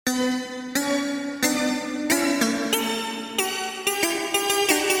Your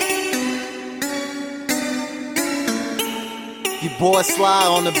boy Sly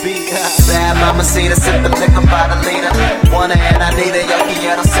on the beat. Bad mama see the sippin' liquor by the liter. Wanna and I need a yogi,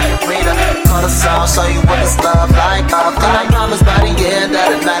 yeah, senorita. Call the song, show you what this love like. I promise by the end of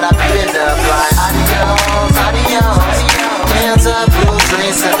the night I beat it up like adios, adios. Hands up, blue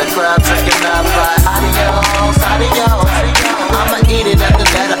drinks in the club, drinking up like adios, adios. I'ma eat it after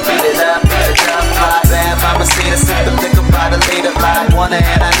that, I beat it up like bad mama see the sippin' liquor by the liter. Like wanna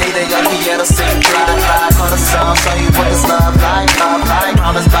and I need a yogi, yeah, senorita. Call the song, show you what this love like.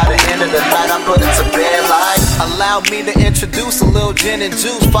 Promise by the end of the night I put it to bed like. Allow me to introduce a little gin and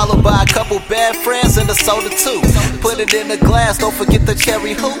juice, followed by a couple bad friends and a soda too. Put it in the glass, don't forget the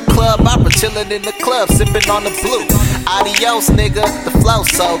cherry hoop. Club opera, chillin' in the club, sippin' on the blue. Adios nigga, the flow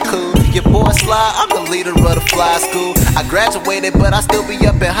so cool. Your boy Sly, I'm the leader of the fly school. I graduated but I still be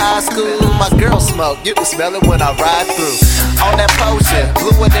up in high school. My girl smoke, you can smell it when I ride through. On that potion,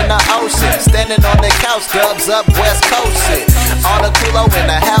 bluer than the ocean. Standing on the couch, dubs up West Coast shit. All the culo in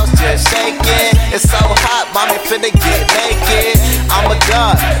the house just shaking. It's so hot, mommy finna get naked. I'm a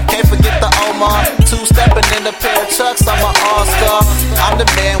dog, can't forget the Omar. Two-stepping in a pair of chucks, I'm an all-star. I'm the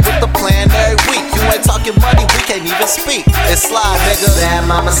man with the plan every week. You ain't talking money, we can't even speak. It's Sly, nigga. Bad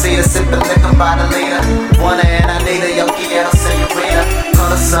mama see the sippin' liquor by the liter. Wanna and I need a yogi, yeah, senorita. Call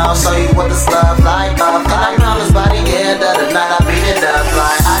the song, show you what this love like. I promise by the end of the night I beat it up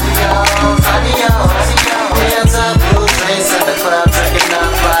like adios, adios. Hands up, blue drinks in the club, drinking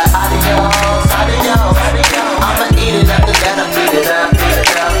up like adios, adios. I'ma eat it after that, I beat it up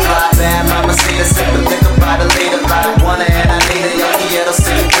like bad mama see the sippin' liquor by the liter. Like wanna and I need a yogi, yeah,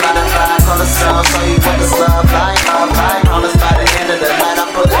 senorita. Call the song, show you what this love like. Promise by the end of the night I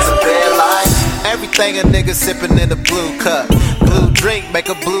put it to bed like. Everything a nigga sippin' in a blue cup. Blue drink, make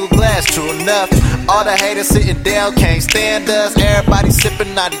a blue glass, true enough. All the haters sitting down, can't stand us. Everybody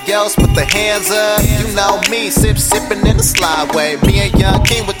sippin' adios with the hands up. You know me, sippin' in the slideway. Me and Young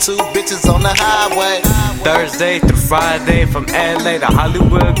King with two bitches on the highway. Thursday through Friday, from LA to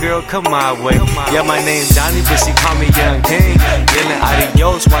Hollywood, girl, come my way. Yeah, my name Johnny, but she call me Young King. Yelling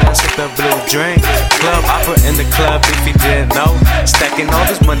adios while I sip a blue drink. Club opera in the club if you didn't know. Stacking all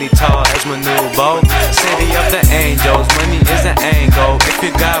this money tall as my new bow. City of the angels, money is an angle. If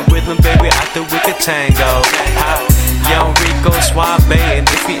you got rhythm, baby, I think we could tango. How? Young Rico Suave, and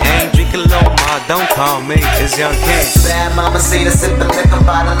if he ain't drinking low, ma, don't call me, it's Young King. Bad mama see the sippin' liquor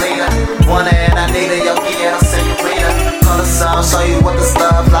by the liter. Wanna and I need a yogi, yeah, senorita. Call the song, show you what this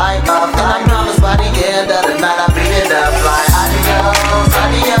love like. I promise by the end of the night I be